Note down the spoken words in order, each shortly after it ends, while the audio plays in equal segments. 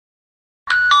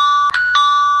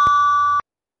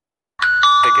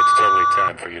totally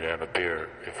time for you to have a beer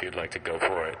if you'd like to go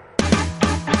for it.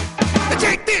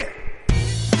 Take this!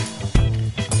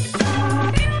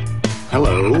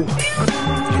 Hello,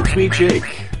 it's me,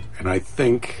 Jake, and I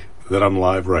think that I'm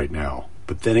live right now.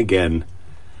 But then again,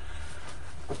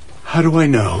 how do I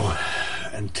know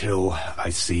until I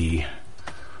see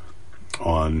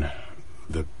on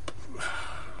the...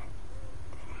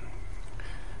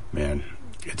 Man,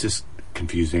 it's just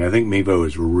confusing. I think Mevo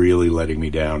is really letting me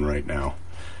down right now,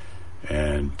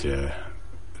 and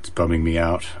it's bumming me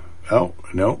out. Oh,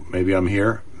 no, maybe I'm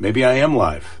here. Maybe I am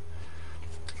live.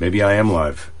 Maybe I am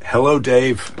live. Hello,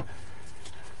 Dave.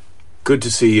 Good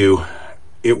to see you.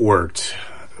 It worked.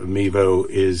 Mevo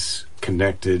is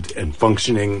connected and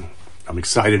functioning. I'm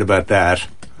excited about that.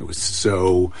 I was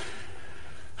so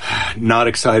not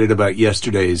excited about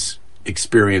yesterday's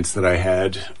experience that I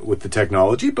had with the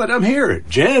technology, but I'm here.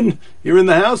 Jen, you're in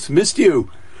the house. Missed you.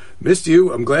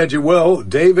 I'm glad you're well.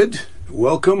 David,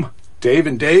 welcome. Dave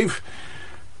and Dave,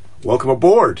 welcome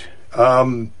aboard.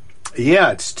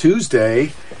 Yeah, it's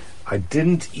Tuesday. I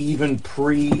didn't even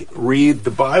pre-read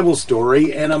the Bible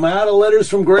story, and I'm out of letters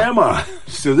from Grandma.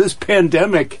 So this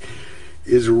pandemic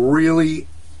is really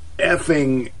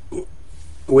effing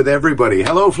with everybody.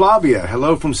 Hello, Flavia.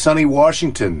 Hello from sunny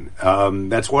Washington.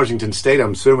 That's Washington State,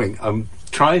 I'm assuming. I'm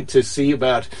trying to see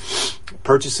about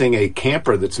purchasing a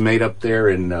camper that's made up there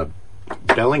in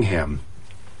Bellingham.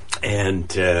 And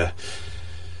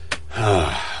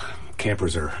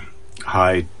campers are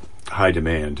high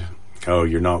demand. Oh,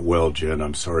 you're not well, Jen.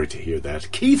 I'm sorry to hear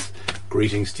that. Keith,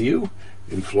 greetings to you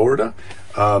in Florida.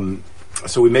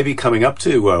 So we may be coming up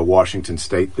to Washington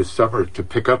State this summer to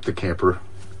pick up the camper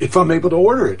if I'm able to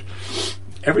order it.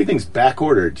 Everything's back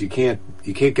ordered. You can't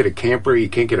get a camper. You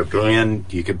can't get a van.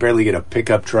 You can barely get a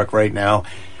pickup truck right now.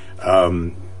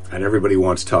 And everybody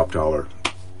wants top dollar.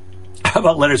 How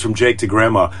about letters from Jake to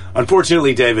Grandma?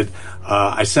 Unfortunately, David,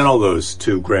 I sent all those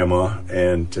to Grandma,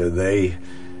 and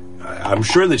I'm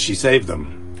sure that she saved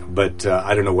them, but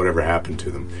I don't know whatever happened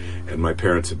to them. And my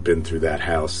parents have been through that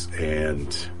house,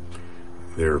 and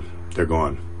they're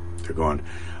gone. They're gone.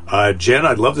 Jen,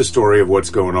 I'd love the story of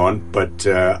what's going on, but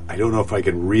I don't know if I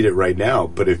can read it right now.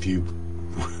 But if you,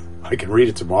 I can read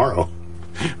it tomorrow,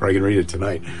 or I can read it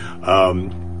tonight.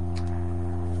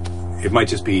 It might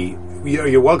just be,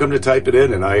 you're welcome to type it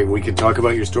in, and we can talk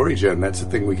about your story, Jen. That's the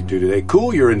thing we can do today.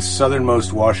 Cool, you're in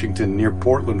southernmost Washington near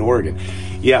Portland, Oregon.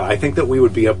 Yeah, I think that we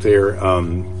would be up there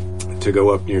to go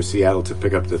up near Seattle to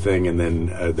pick up the thing, and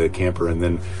then the camper, and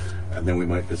then we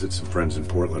might visit some friends in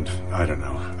Portland. I don't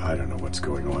know what's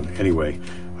going on. Anyway,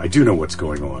 I do know what's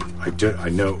going on. I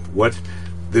know what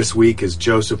this week is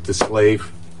Joseph the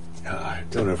Slave. I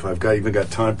don't know if I've even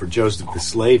got time for Joseph the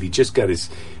Slave. He just got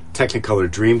his Technicolor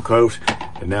dream coat,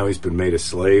 and now he's been made a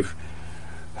slave.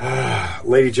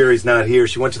 Lady Jerry's not here.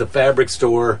 She went to the fabric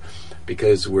store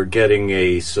because we're getting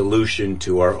a solution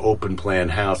to our open plan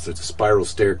house. There's a spiral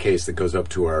staircase that goes up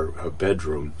to our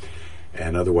bedroom,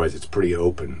 and otherwise it's pretty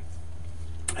open.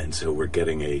 And so we're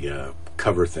getting a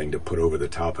cover thing to put over the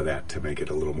top of that to make it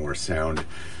a little more sound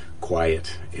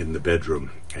quiet in the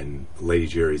bedroom. And Lady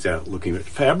Jerry's out looking at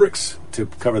fabrics to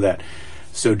cover that.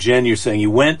 So, Jen, you're saying you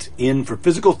went in for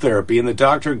physical therapy and the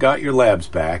doctor got your labs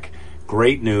back.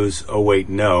 Great news. Oh, wait,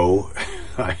 no.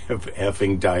 I have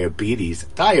effing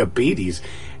diabetes.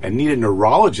 And need a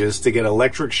neurologist to get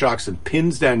electric shocks and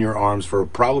pins down your arms for a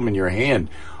problem in your hand.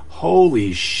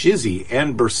 Holy shizzy.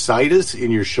 And bursitis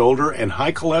in your shoulder and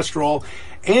high cholesterol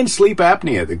and sleep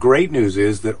apnea. The great news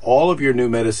is that all of your new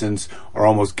medicines are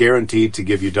almost guaranteed to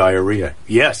give you diarrhea.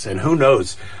 Yes, and who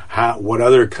knows what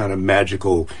other kind of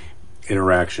magical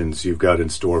interactions you've got in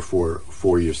store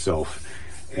for yourself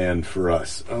and for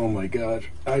us. Oh my God.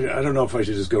 I don't know if I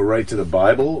should just go right to the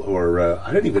Bible, or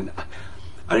I didn't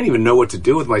even know what to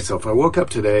do with myself. I woke up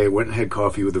today, went and had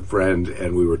coffee with a friend,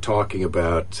 and we were talking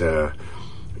about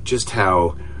just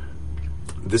how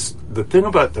the thing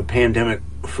about the pandemic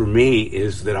for me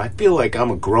is that I feel like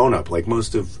I'm a grown-up, like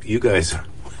most of you guys.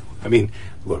 I mean,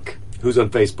 look, who's on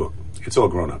Facebook? It's all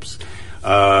grown-ups.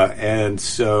 And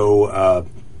so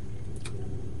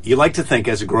you like to think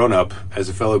as a grown-up, as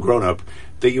a fellow grown-up,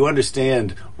 that you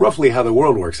understand roughly how the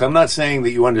world works. I'm not saying that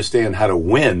you understand how to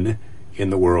win in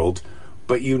the world,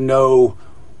 but you know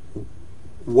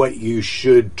what you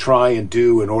should try and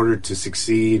do in order to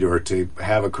succeed or to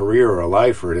have a career or a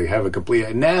life or to have a complete...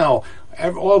 And now,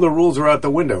 all the rules are out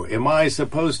the window. Am I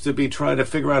supposed to be trying to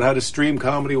figure out how to stream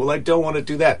comedy? Well, I don't want to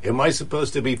do that. Am I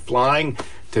supposed to be flying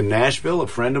to Nashville? A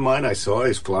friend of mine I saw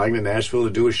is flying to Nashville to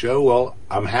do a show. Well,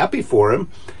 I'm happy for him.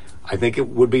 I think it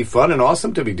would be fun and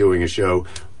awesome to be doing a show,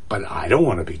 but I don't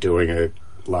want to be doing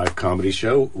live comedy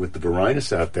show with the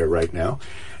Varinus out there right now.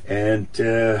 And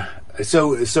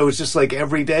so it's just like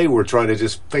every day we're trying to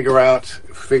just figure out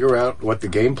what the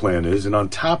game plan is. And on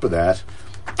top of that,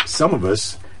 some of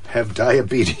us have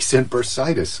diabetes and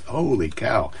bursitis. Holy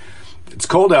cow. It's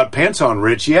cold out. Pants on,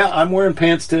 Rich. Yeah, I'm wearing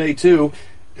pants today, too.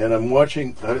 And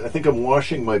I think I'm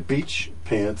washing my beach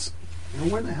pants.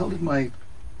 Where the hell did my...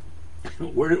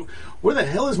 Where the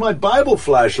hell is my Bible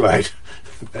flashlight?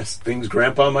 That's things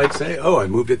Grandpa might say. Oh, I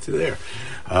moved it to there.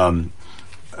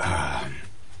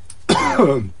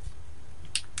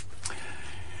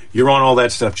 You're on all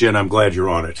that stuff, Jen. I'm glad you're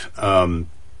on it.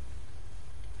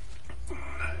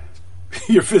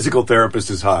 Your physical therapist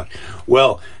is hot.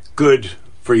 Well, good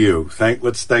for you.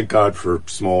 Let's thank God for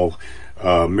small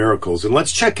miracles. And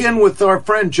let's check in with our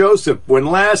friend Joseph. When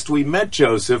last we met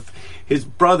Joseph, his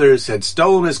brothers had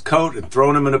stolen his coat and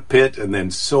thrown him in a pit and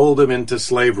then sold him into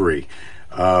slavery.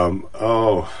 And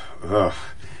you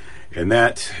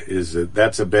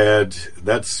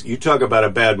talk about a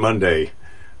bad Monday.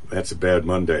 That's a bad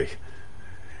Monday.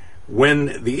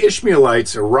 When the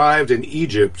Ishmaelites arrived in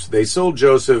Egypt, they sold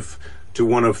Joseph to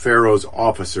one of Pharaoh's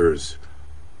officers,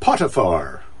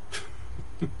 Potiphar,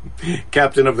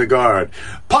 captain of the guard.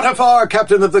 Potiphar,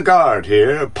 captain of the guard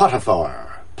here. Potiphar.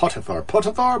 That's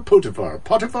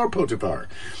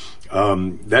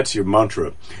your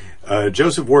mantra.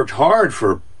 Joseph worked hard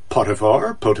for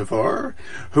Potiphar,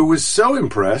 who was so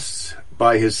impressed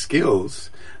by his skills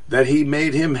that he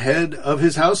made him head of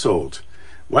his household.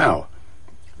 Wow.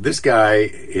 This guy,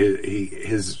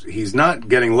 he's not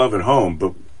getting love at home,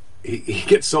 but he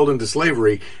gets sold into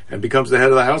slavery and becomes the head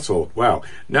of the household. Wow.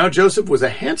 Now Joseph was a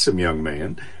handsome young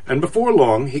man, and before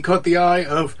long he caught the eye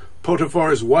of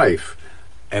Potiphar's wife.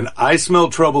 And I smell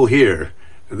trouble here.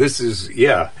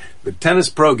 The tennis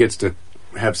pro gets to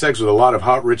have sex with a lot of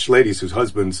hot, rich ladies whose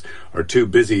husbands are too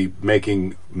busy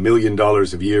making $1 million a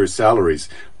year salaries.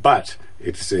 But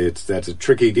that's a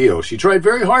tricky deal. She tried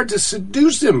very hard to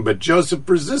seduce him, but Joseph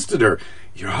resisted her.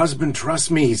 Your husband trusts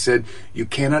me, he said. You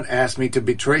cannot ask me to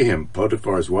betray him.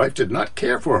 Potiphar's wife did not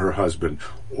care for her husband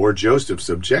or Joseph's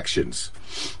objections.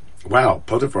 Wow,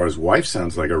 Potiphar's wife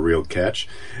sounds like a real catch.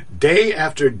 Day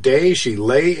after day she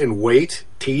lay in wait,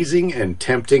 teasing and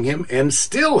tempting him, and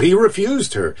still he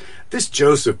refused her. This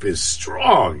Joseph is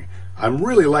strong. I'm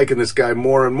really liking this guy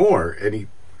more and more. And he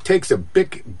takes a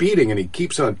big beating and he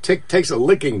takes a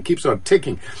licking and keeps on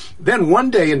ticking. Then one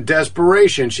day in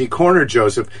desperation she cornered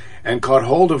Joseph and caught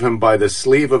hold of him by the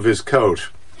sleeve of his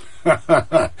coat.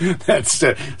 That's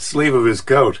the sleeve of his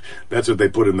coat. That's what they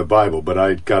put in the Bible, but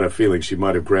I got a feeling she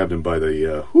might have grabbed him by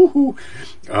the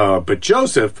but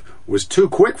Joseph was too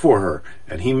quick for her,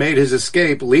 and he made his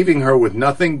escape, leaving her with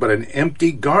nothing but an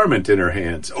empty garment in her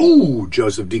hands. Ooh,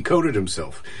 Joseph decoded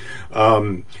himself.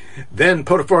 Then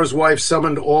Potiphar's wife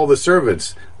summoned all the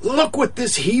servants. Look what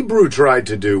this Hebrew tried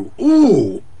to do.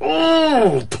 Ooh,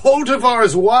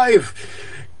 Potiphar's wife.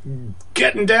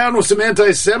 Getting down with some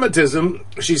anti-Semitism,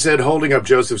 she said, holding up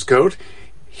Joseph's coat.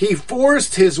 He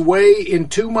forced his way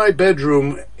into my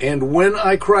bedroom, and when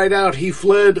I cried out, he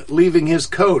fled, leaving his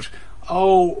coat.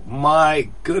 Oh, my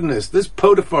goodness. This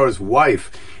Potiphar's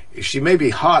wife, she may be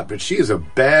hot, but she is a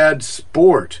bad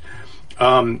sport.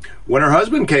 When her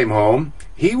husband came home,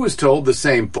 he was told the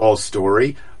same false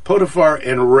story. Potiphar,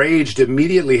 enraged,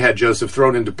 immediately had Joseph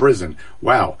thrown into prison.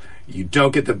 Wow. You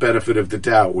don't get the benefit of the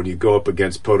doubt when you go up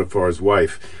against Potiphar's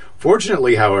wife.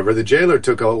 Fortunately, however, the jailer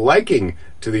took a liking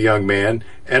to the young man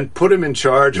and put him in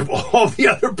charge of all the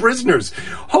other prisoners.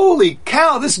 Holy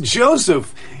cow, this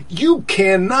Joseph, you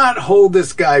cannot hold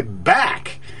this guy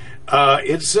back.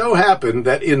 It so happened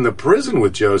that in the prison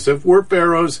with Joseph were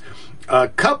Pharaoh's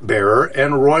cupbearer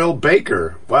and royal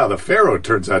baker. Wow, the Pharaoh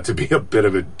turns out to be a bit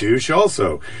of a douche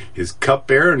also. His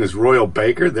cupbearer and his royal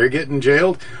baker, they're getting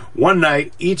jailed. One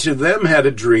night, each of them had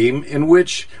a dream in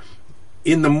which,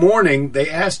 in the morning, they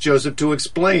asked Joseph to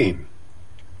explain.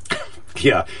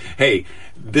 Yeah, hey,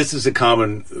 this is a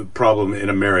common problem in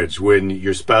a marriage when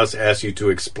your spouse asks you to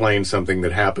explain something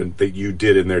that happened that you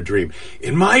did in their dream.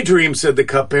 In my dream, said the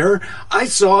cupbearer, I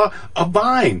saw a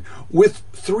vine with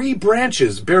 3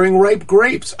 branches bearing ripe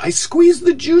grapes. I squeezed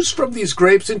the juice from these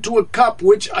grapes into a cup,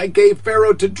 which I gave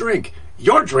Pharaoh to drink.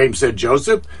 Your dream, said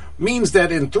Joseph, means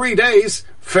that in 3 days,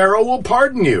 Pharaoh will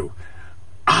pardon you.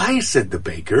 I, said the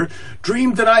baker,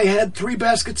 dreamed that I had 3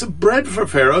 baskets of bread for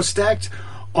Pharaoh stacked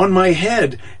on my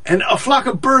head, and a flock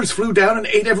of birds flew down and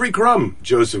ate every crumb.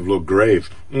 Joseph looked grave.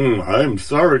 I'm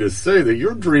sorry to say that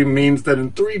your dream means that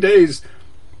in 3 days,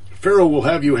 Pharaoh will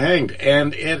have you hanged.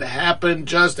 And it happened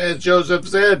just as Joseph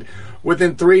said.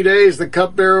 Within 3 days, the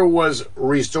cupbearer was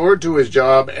restored to his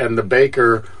job, and the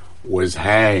baker was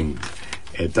hanged.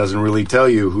 It doesn't really tell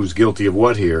you who's guilty of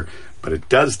what here, but it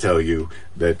does tell you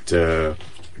that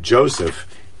Joseph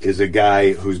is a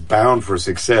guy who's bound for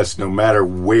success no matter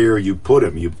where you put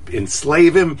him. You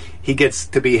enslave him, he gets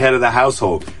to be head of the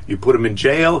household. You put him in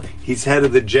jail, he's head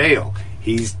of the jail.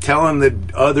 He's telling the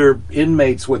other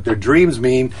inmates what their dreams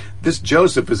mean. This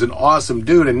Joseph is an awesome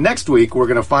dude. And next week, we're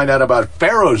going to find out about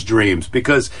Pharaoh's dreams,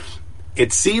 because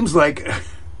it seems like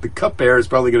the cupbearer is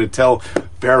probably going to tell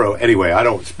Pharaoh. Anyway,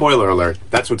 spoiler alert,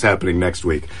 that's what's happening next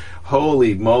week.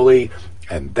 Holy moly.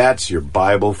 And that's your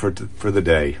Bible for the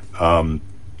day.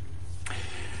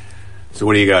 So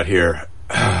what do you got here?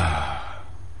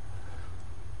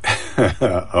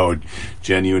 Oh,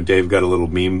 Jen, you and Dave got a little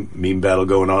meme battle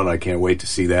going on. I can't wait to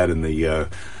see that in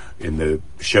the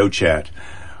show chat.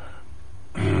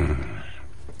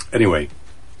 Anyway.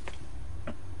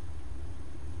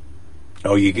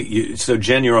 Oh, so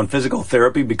Jen, you're on physical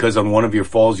therapy because on one of your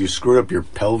falls you screwed up your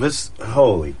pelvis?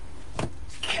 Holy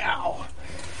cow.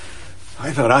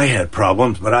 I thought I had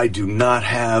problems, but I do not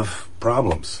have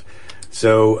problems.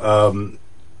 So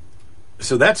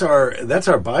that's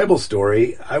our Bible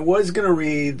story. I was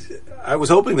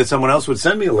hoping that someone else would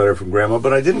send me a letter from Grandma,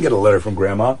 but I didn't get a letter from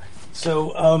Grandma.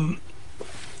 So I'm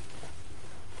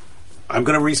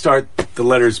going to restart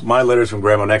my letters from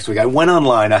Grandma next week. I went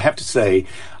online. I have to say,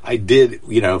 I did,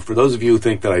 for those of you who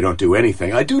think that I don't do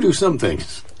anything, I do some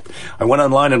things. I went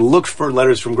online and looked for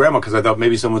letters from Grandma because I thought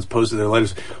maybe someone's posted their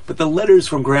letters. But the letters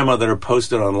from Grandma that are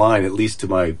posted online, at least to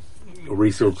my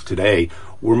research today,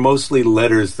 were mostly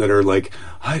letters that are like,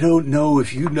 I don't know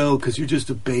if you know because you're just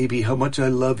a baby how much I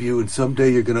love you and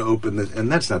someday you're going to open this.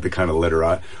 And that's not the kind of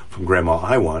letter from Grandma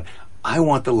I want. I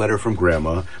want the letter from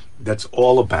Grandma that's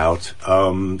all about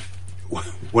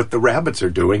what the rabbits are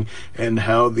doing and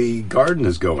how the garden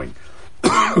is going.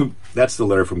 That's the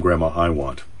letter from Grandma I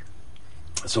want.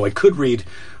 So I could read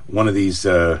one of these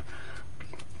Tim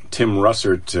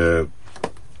Russert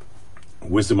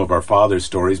Wisdom of Our Fathers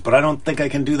stories, but I don't think I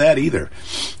can do that either.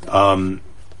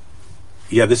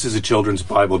 Yeah, this is a children's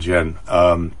Bible, Jen.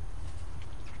 Where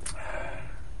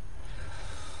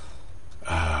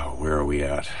are we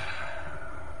at?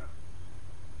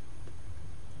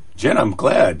 Jen, I'm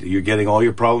glad you're getting all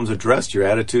your problems addressed. Your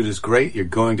attitude is great. You're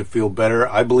going to feel better.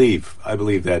 I believe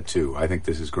that too. I think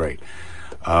this is great.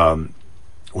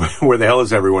 Where the hell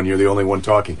is everyone? You're the only one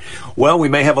talking. Well, we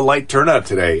may have a light turnout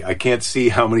today. I can't see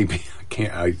how many people.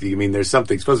 There's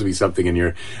supposed to be something in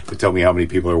here to tell me how many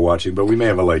people are watching, but we may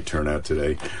have a light turnout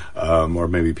today. Or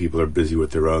maybe people are busy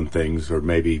with their own things, or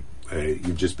maybe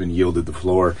you've just been yielded the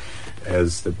floor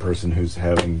as the person who's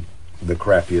having the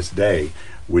crappiest day,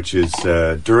 which is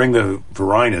during the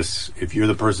Varinus. If you're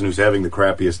the person who's having the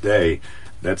crappiest day,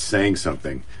 that's saying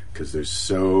something, because there's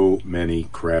so many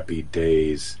crappy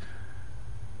days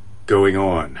going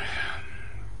on.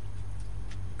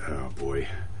 Oh boy,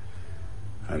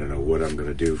 I don't know what I'm going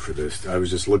to do for this. I was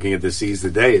just looking at the Seize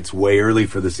the Day. It's way early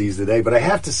for the Seize the Day, but I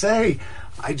have to say,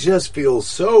 I just feel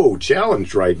so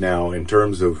challenged right now in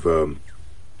terms of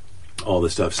all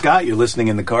this stuff. Scott, you're listening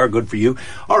in the car. Good for you.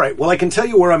 All right, well, I can tell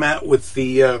you where I'm at with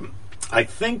the... I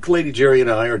think Lady Jerry and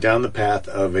I are down the path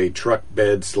of a truck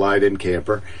bed slide-in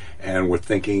camper, and we're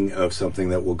thinking of something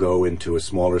that will go into a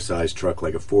smaller size truck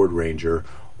like a Ford Ranger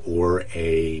or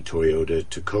a Toyota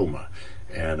Tacoma.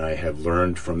 And I have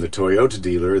learned from the Toyota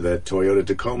dealer that Toyota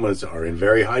Tacomas are in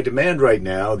very high demand right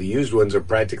now. The used ones are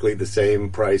practically the same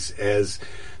price as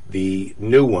the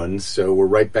new ones, so we're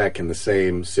right back in the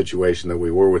same situation that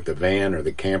we were with the van or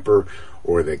the camper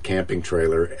or the camping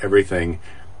trailer. Everything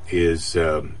is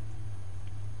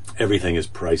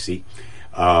pricey.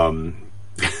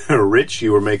 Rich,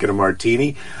 you were making a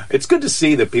martini. It's good to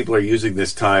see that people are using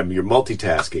this time. You're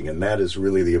multitasking, and that is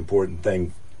really the important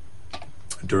thing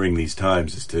during these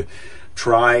times, is to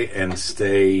try and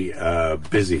stay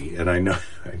busy. And I know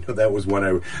that was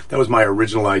my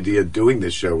original idea doing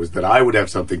this show, was that I would have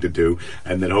something to do,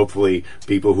 and that hopefully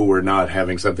people who were not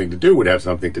having something to do would have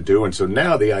something to do. And so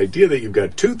now the idea that you've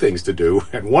got two things to do,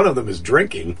 and one of them is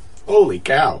drinking. Holy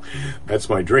cow, that's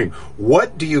my dream.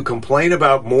 What do you complain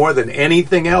about more than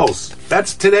anything else?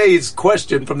 That's today's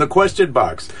question from the question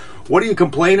box. What do you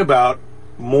complain about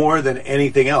more than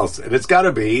anything else? And it's got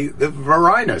to be the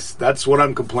Varinus. That's what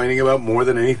I'm complaining about more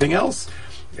than anything else,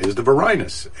 is the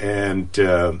Varinus.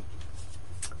 And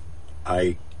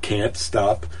I can't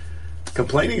stop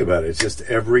complaining about it. It's just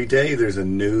every day there's a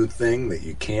new thing that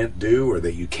you can't do, or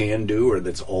that you can do, or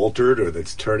that's altered, or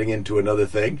that's turning into another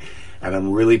thing. And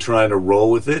I'm really trying to roll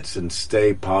with it and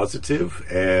stay positive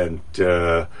and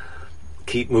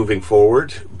keep moving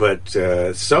forward. But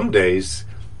some days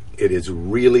it is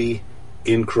really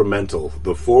incremental.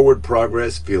 The forward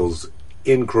progress feels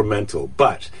incremental.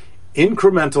 But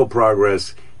incremental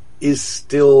progress is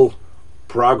still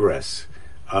progress.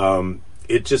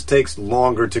 It just takes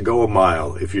longer to go a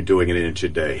mile if you're doing an inch a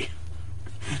day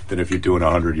than if you're doing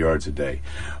 100 yards a day.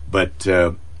 But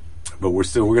we're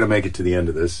going to make it to the end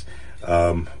of this,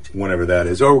 whenever that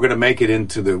is, or we're going to make it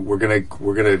into the. We're gonna.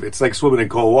 It's like swimming in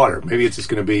cold water. Maybe it's just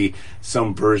going to be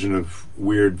some version of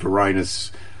weird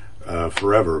Varinus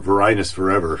forever. Varinus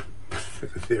forever.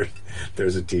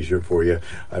 There's a T-shirt for you.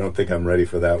 I don't think I'm ready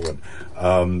for that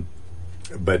one.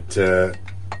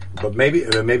 But maybe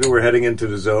we're heading into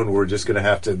the zone where we're just going to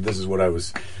have to. This is what I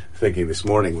was thinking this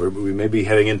morning. We may be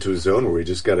heading into a zone where we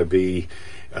just got to be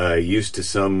used to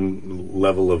some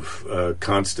level of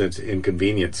constant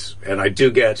inconvenience. And I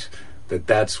do get that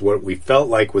that's what we felt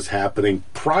like was happening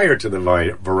prior to the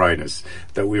Varinus,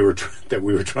 that we were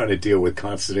trying to deal with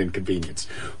constant inconvenience.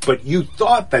 But you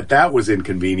thought that was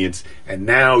inconvenience, and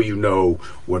now you know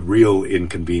what real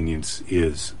inconvenience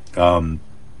is.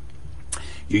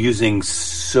 You're using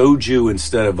soju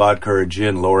instead of vodka or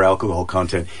gin, lower alcohol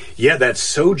content. Yeah, that's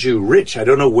soju rich. I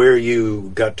don't know where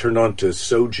you got turned on to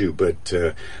soju,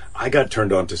 but I got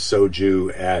turned on to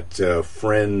soju at a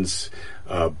friend's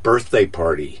birthday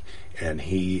party. And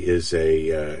he's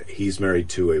married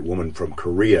to a woman from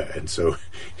Korea. And so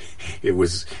it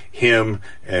was him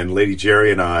and Lady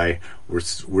Jerry and I were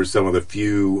some of the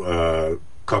few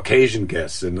Caucasian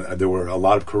guests, and there were a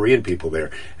lot of Korean people there,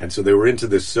 and so they were into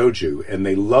this soju, and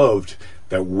they loved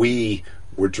that we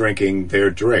were drinking their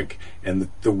drink. And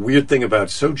the weird thing about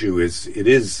soju is it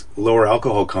is lower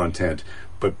alcohol content,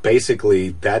 but basically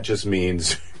that just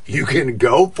means you can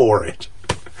go for it.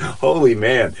 Holy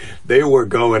man, they were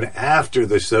going after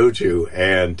the soju,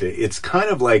 and it's kind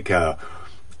of like a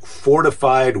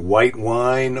fortified white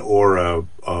wine or a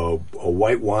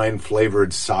white wine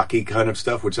flavored sake kind of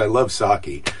stuff, which I love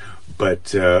sake,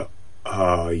 but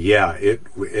yeah,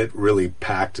 it really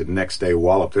packed a next day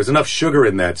wallop. There's enough sugar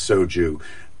in that soju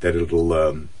that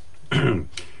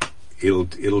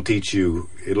it'll teach you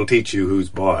who's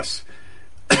boss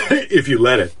if you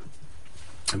let it.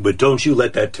 But don't you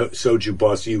let that soju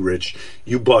boss you, Rich.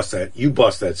 You boss that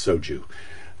soju.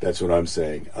 That's what I'm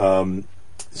saying.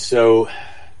 So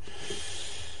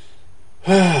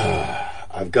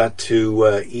I've got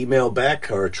to email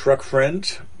back our truck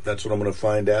friend. That's what I'm going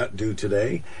to do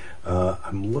today.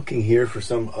 I'm looking here for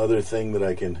some other thing that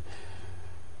I can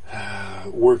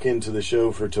work into the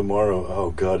show for tomorrow.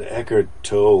 Oh God, Eckhart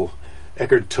Tolle,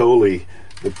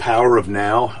 The Power of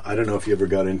Now. I don't know if you ever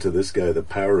got into this guy, The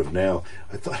Power of Now.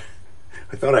 I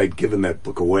thought I'd given that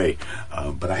book away,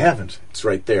 but I haven't. It's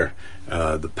right there,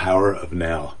 The Power of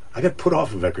Now. I got put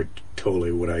off of Eckhart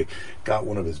Tolle when I got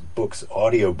one of his books,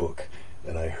 audiobook,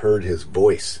 and I heard his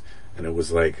voice, and it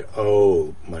was like,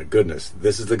 oh my goodness,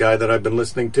 this is the guy that I've been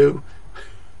listening to?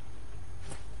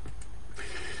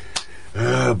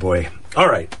 Oh boy. All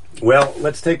right. Well,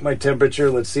 let's take my temperature.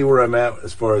 Let's see where I'm at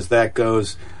as far as that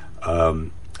goes.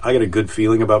 I got a good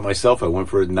feeling about myself. I went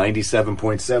for a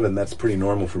 97.7. That's pretty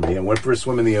normal for me. I went for a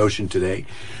swim in the ocean today.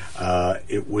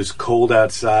 It was cold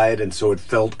outside, and so it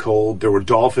felt cold. There were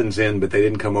dolphins in, but they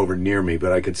didn't come over near me,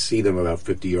 but I could see them about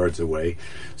 50 yards away.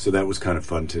 So that was kind of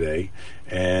fun today.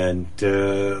 And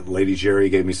Lady Jerry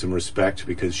gave me some respect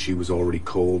because she was already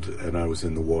cold and I was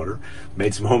in the water.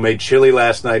 Made some homemade chili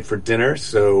last night for dinner,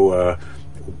 so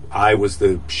I was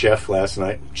the chef last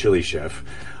night, chili chef.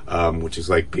 Which is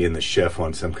like being the chef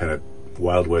on some kind of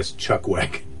Wild West chuck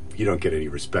wagon. You don't get any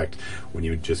respect when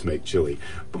you just make chili.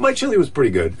 But my chili was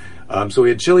pretty good. So we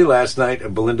had chili last night,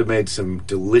 and Belinda made some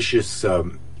delicious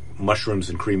mushrooms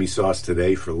and creamy sauce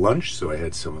today for lunch, so I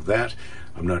had some of that.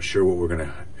 I'm not sure what we're going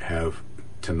to have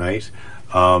tonight.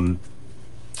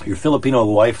 Your Filipino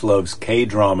wife loves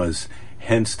K-dramas,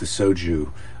 hence the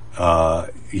soju.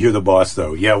 You're the boss,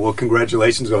 though. Yeah, well,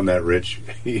 congratulations on that, Rich.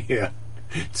 Yeah.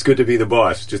 It's good to be the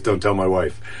boss. Just don't tell my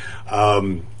wife.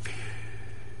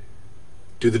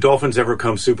 Do the dolphins ever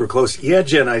come super close? Yeah,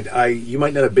 Jen, you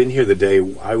might not have been here the day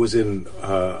I was in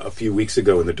a few weeks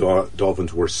ago, and the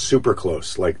dolphins were super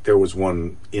close. Like, there was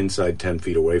one inside 10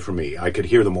 feet away from me. I could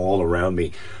hear them all around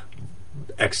me.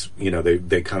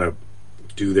 They kind of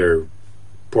do their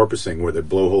porpoising where the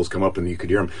blowholes come up and you could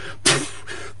hear them.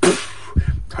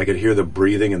 I could hear the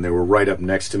breathing, and they were right up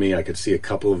next to me. I could see a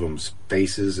couple of them's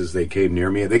faces as they came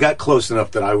near me. They got close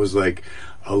enough that I was like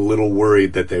a little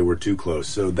worried that they were too close.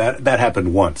 So that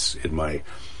happened once in my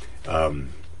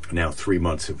now 3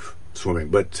 months of swimming.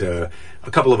 But a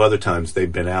couple of other times they've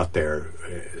been out there,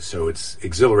 so it's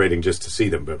exhilarating just to see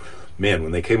them. But man,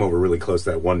 when they came over really close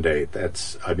that one day,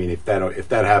 if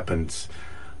that happens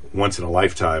once in a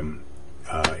lifetime,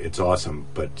 It's awesome,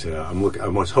 but I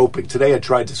was hoping today. I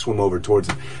tried to swim over towards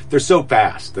them. They're so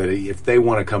fast that if they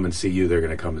want to come and see you, they're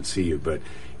going to come and see you. But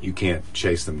you can't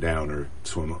chase them down or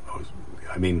swim.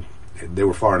 I mean, they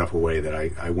were far enough away that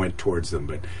I went towards them,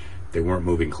 but they weren't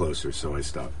moving closer, so I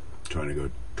stopped trying to go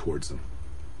towards them.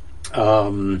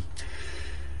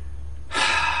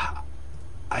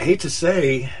 I hate to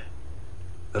say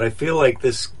that I feel like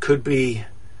this could be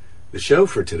the show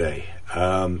for today.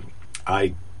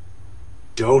 I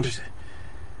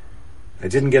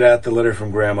didn't get out the letter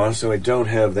from Grandma, so I don't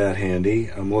have that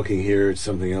handy. I'm looking here at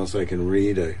something else I can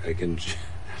read. I've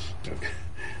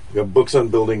got books on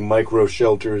building micro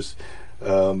shelters.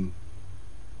 I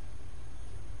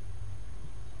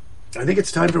think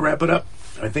it's time to wrap it up.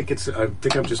 I think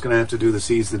I'm just going to have to do the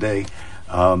Seize the Day,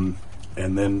 and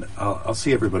then I'll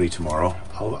see everybody tomorrow.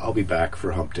 I'll be back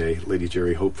for Hump Day. Lady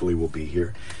Jerry hopefully will be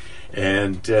here,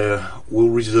 and we'll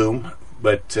resume.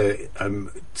 But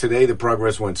today the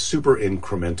progress went super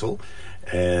incremental,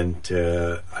 and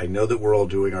I know that we're all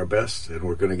doing our best, and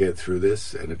we're going to get through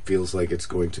this, and it feels like it's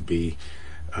going to be,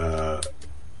 it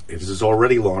is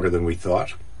already longer than we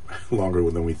thought, longer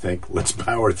than we think. Let's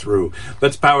power through.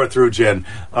 Let's power through, Jen.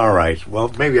 All right.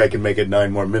 Well, maybe I can make it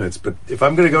 9 more minutes, but if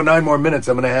I'm going to go 9 more minutes,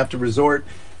 I'm going to have to resort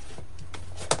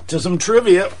to some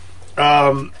trivia.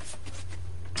 What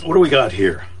do we got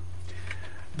here?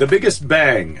 The biggest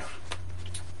bang.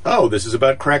 Oh, this is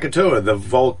about Krakatoa. The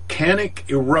volcanic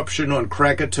eruption on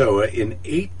Krakatoa in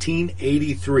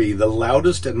 1883, the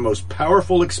loudest and most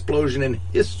powerful explosion in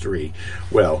history.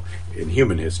 Well, in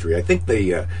human history. I think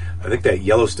that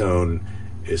Yellowstone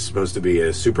is supposed to be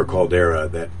a super caldera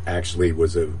that actually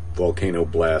was a volcano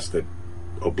blast that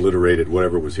obliterated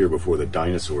whatever was here before the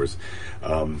dinosaurs.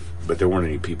 But there weren't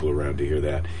any people around to hear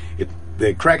that.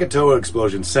 The Krakatoa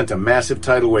explosion sent a massive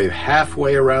tidal wave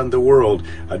halfway around the world.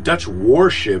 A Dutch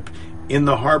warship in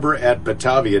the harbor at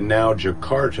Batavia, now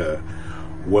Jakarta,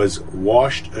 was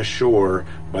washed ashore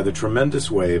by the tremendous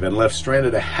wave and left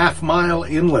stranded a half-mile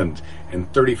inland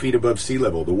and 30 feet above sea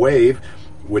level. The wave,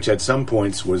 which at some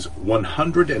points was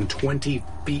 120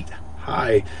 feet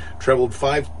high, traveled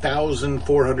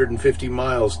 5,450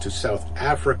 miles to South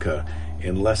Africa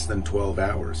in less than 12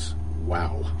 hours.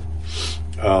 Wow.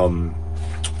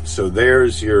 So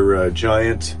there's your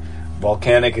giant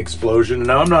volcanic explosion.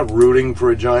 Now, I'm not rooting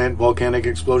for a giant volcanic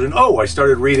explosion. Oh, I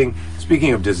started reading,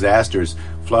 speaking of disasters,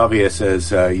 Flavia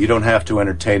says, you don't have to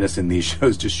entertain us in these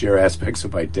shows, just share aspects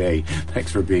of my day.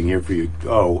 Thanks for being here for you.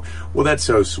 Oh, well, that's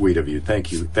so sweet of you.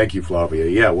 Thank you. Thank you, Flavia.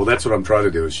 Yeah, well, that's what I'm trying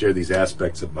to do, is share these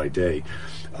aspects of my day.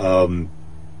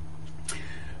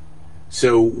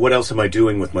 So what else am I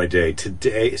doing with my day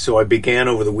today? So I began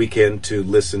over the weekend to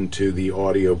listen to the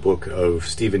audiobook of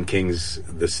Stephen King's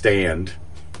The Stand,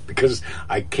 because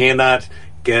I cannot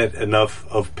get enough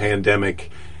of pandemic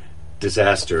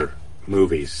disaster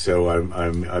movies. So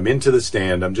I'm into The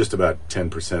Stand. I'm just about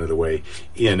 10% of the way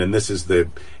in, and this is the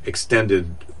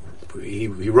extended. He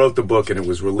wrote the book and it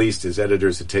was released. His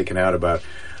editors had taken out about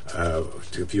a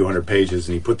few hundred pages,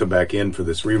 and he put them back in for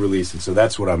this re-release. And so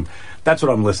that's what I'm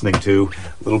listening to.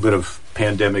 A little bit of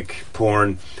pandemic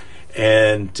porn,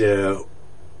 and then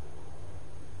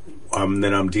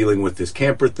I'm dealing with this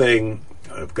camper thing.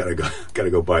 I've got to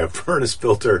go buy a furnace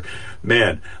filter.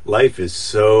 Man, life is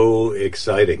so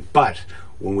exciting. But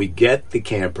when we get the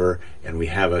camper and we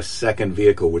have a second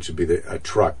vehicle, which would be a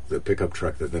truck, the pickup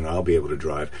truck that then I'll be able to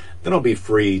drive, then I'll be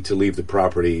free to leave the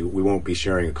property. We won't be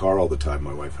sharing a car all the time,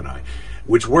 my wife and I,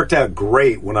 which worked out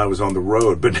great when I was on the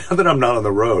road. But now that I'm not on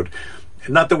the road,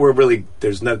 not that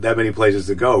there's not that many places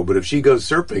to go, but if she goes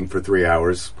surfing for 3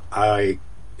 hours, I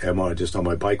am just on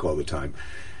my bike all the time.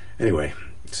 Anyway,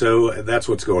 so that's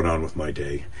what's going on with my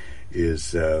day.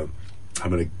 Is I'm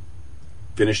going to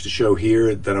finish the show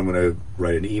here, then I'm going to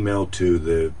write an email to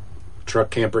the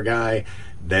truck camper guy,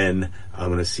 then I'm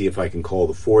going to see if I can call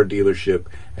the Ford dealership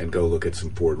and go look at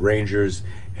some Ford Rangers,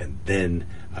 and then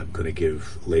I'm going to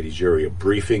give Lady Jury a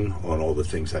briefing on all the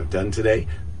things I've done today.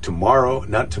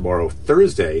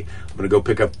 Thursday, I'm going to go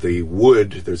pick up the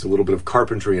wood. There's a little bit of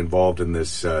carpentry involved in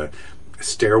this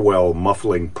stairwell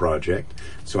muffling project,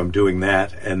 so I'm doing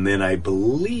that, and then I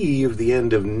believe the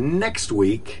end of next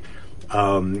week,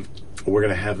 we're going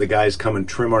to have the guys come and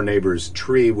trim our neighbor's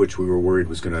tree, which we were worried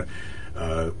was going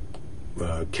to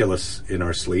kill us in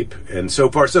our sleep. And so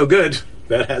far, so good.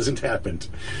 That hasn't happened.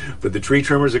 But the tree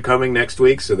trimmers are coming next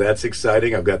week, so that's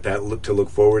exciting. I've got that to look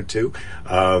forward to.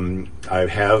 I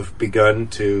have begun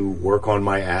to work on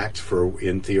my act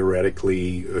in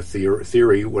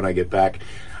theory when I get back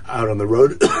out on the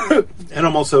road. And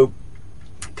I'm also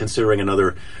considering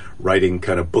another writing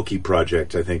kind of booky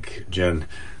project, I think, Jen,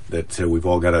 that we've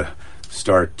all got to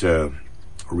start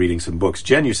reading some books.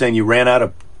 Jen, you're saying you ran out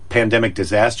of pandemic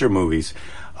disaster movies.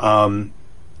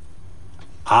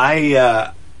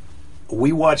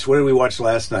 We watched, what did we watch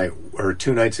last night? Or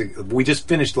 2 nights ago? We just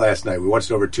finished last night. We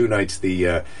watched over 2 nights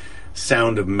the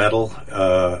Sound of Metal.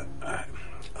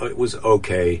 It was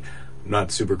okay.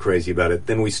 Not super crazy about it.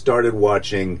 Then we started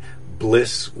watching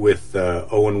Bliss with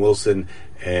Owen Wilson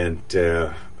and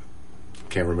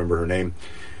can't remember her name.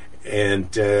 And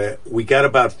we got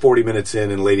about 40 minutes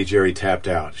in and Lady Jerry tapped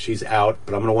out. She's out,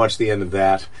 but I'm going to watch the end of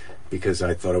that because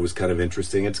I thought it was kind of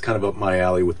interesting. It's kind of up my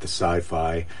alley with the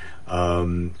sci-fi.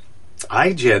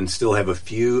 Jen, still have a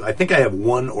few. I think I have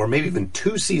 1 or maybe even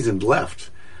 2 seasons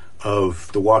left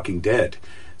of The Walking Dead.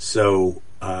 So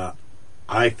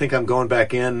I think I'm going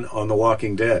back in on The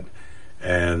Walking Dead.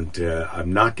 And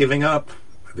I'm not giving up.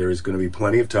 There is going to be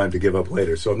plenty of time to give up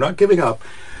later. So I'm not giving up,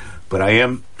 but I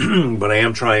am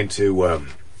trying to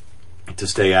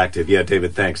stay active. Yeah,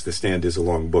 David, thanks. The Stand is a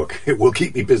long book. It will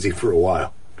keep me busy for a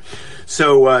while.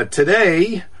 So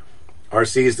today, our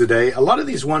Seize the Day. A lot of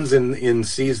these ones in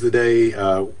Seize the Day,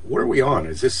 what are we on?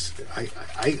 Is this?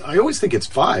 I always think it's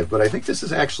 5, but I think this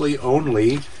is actually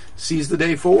only Seize the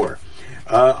Day 4.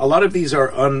 A lot of these are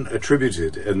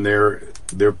unattributed, and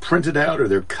they're printed out or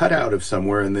they're cut out of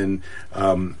somewhere, and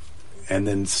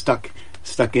then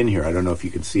stuck in here. I don't know if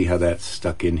you can see how that's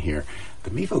stuck in here. The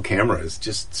Mevo camera is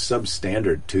just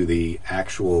substandard to the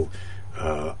actual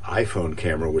iPhone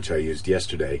camera, which I used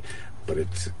yesterday, but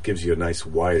it gives you a nice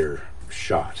wider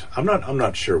shot. I'm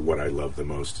not sure what I love the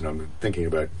most, and I'm thinking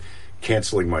about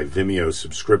canceling my Vimeo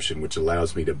subscription, which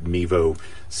allows me to Mevo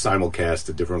simulcast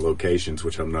at different locations,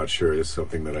 which I'm not sure is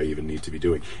something that I even need to be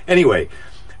doing. Anyway,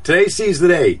 today Seize the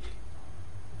Day.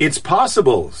 It's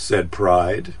possible, said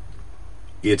pride.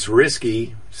 It's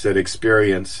risky, said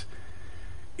experience.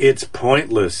 It's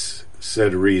pointless,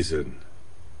 said reason.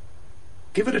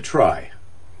 Give it a try,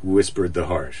 whispered the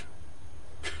heart.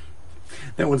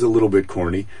 That one's a little bit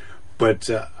corny, but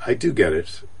I do get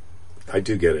it.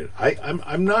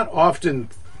 I'm not often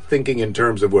thinking in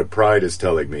terms of what pride is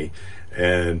telling me,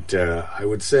 and I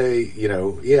would say,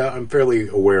 I'm fairly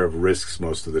aware of risks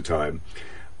most of the time.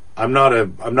 I'm not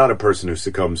a person who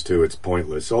succumbs to it's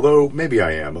pointless, although maybe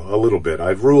I am a little bit.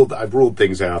 I've ruled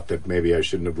things out that maybe I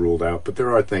shouldn't have ruled out, but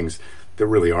there are things that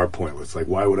really are pointless. Like,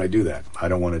 why would I do that? I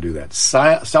don't want to do that.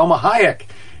 Salma Hayek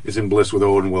is in Bliss with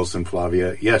Owen Wilson,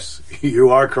 Flavia. Yes, you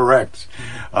are correct.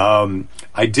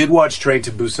 I did watch Train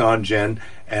to Busan, Jen,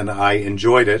 and I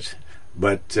enjoyed it,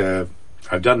 but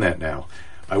I've done that now.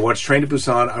 I watched Train to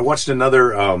Busan. I watched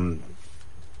another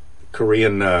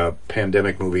Korean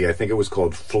pandemic movie. I think it was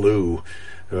called Flu.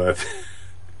 That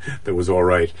was all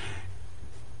right.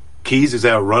 Keys is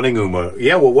out running, Uma.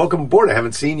 Yeah, well, welcome aboard. I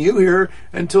haven't seen you here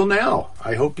until now.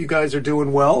 I hope you guys are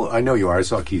doing well. I know you are. I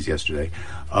saw Keys yesterday.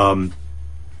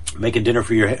 Making dinner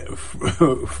for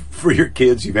your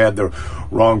kids. You've had the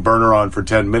wrong burner on for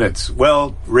 10 minutes.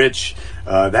 Well, Rich,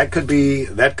 that could be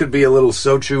a little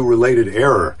Sochu related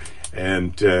error.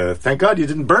 And thank God you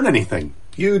didn't burn anything.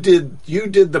 You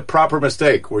did the proper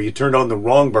mistake where you turned on the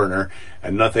wrong burner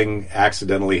and nothing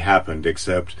accidentally happened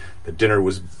except the dinner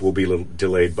will be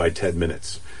delayed by 10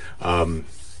 minutes.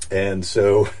 And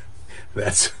so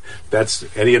that's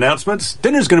any announcements?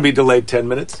 Dinner's going to be delayed 10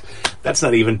 minutes. That's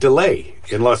not even delay.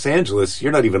 In Los Angeles,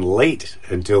 you're not even late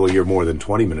until you're more than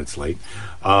 20 minutes late.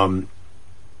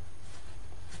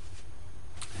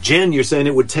 Jen, you're saying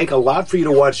it would take a lot for you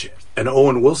to watch an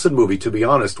Owen Wilson movie, to be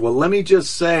honest. Well, let me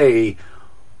just say,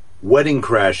 Wedding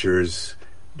Crashers,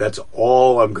 that's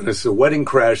all I'm going to say. Wedding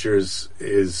Crashers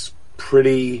is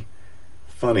pretty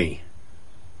funny.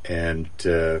 And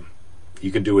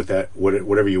you can do with that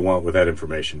whatever you want with that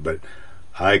information. But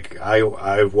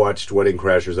I've watched Wedding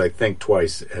Crashers, I think,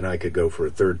 twice, and I could go for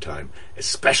a third time,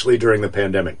 especially during the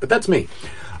pandemic. But that's me.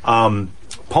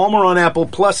 Palmer on Apple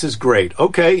Plus is great.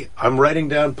 Okay, I'm writing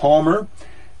down Palmer,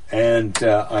 and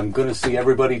I'm going to see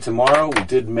everybody tomorrow. We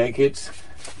did make it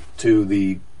to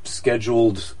the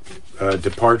scheduled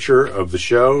departure of the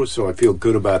show, so I feel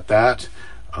good about that.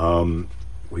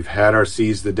 We've had our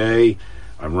Seize the Day.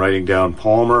 I'm writing down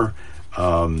Palmer.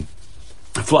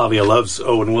 Flavia loves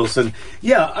Owen Wilson.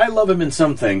 Yeah, I love him in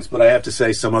some things, but I have to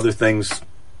say some other things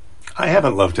I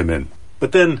haven't loved him in.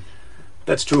 But then,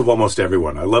 that's true of almost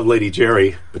everyone. I love Lady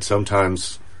Jerry, but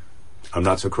sometimes I'm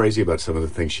not so crazy about some of the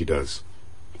things she does.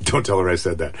 Don't tell her I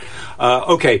said that.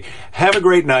 Okay, have a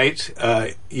great night.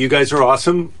 You guys are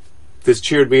awesome. This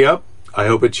cheered me up. I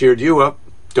hope it cheered you up.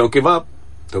 Don't give up.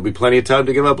 There'll be plenty of time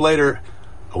to give up later.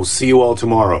 I will see you all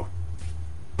tomorrow.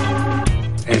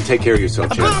 And take care of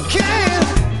yourself, Jen.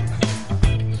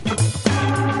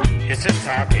 It's just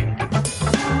talking.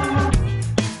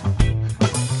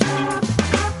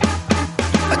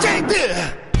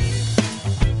 Yeah.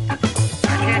 I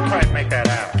can't quite make that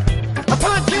out. A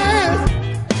podcast.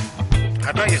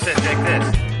 I thought you said take this.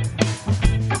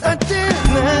 I did,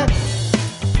 man.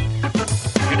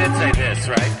 You did say this,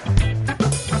 right?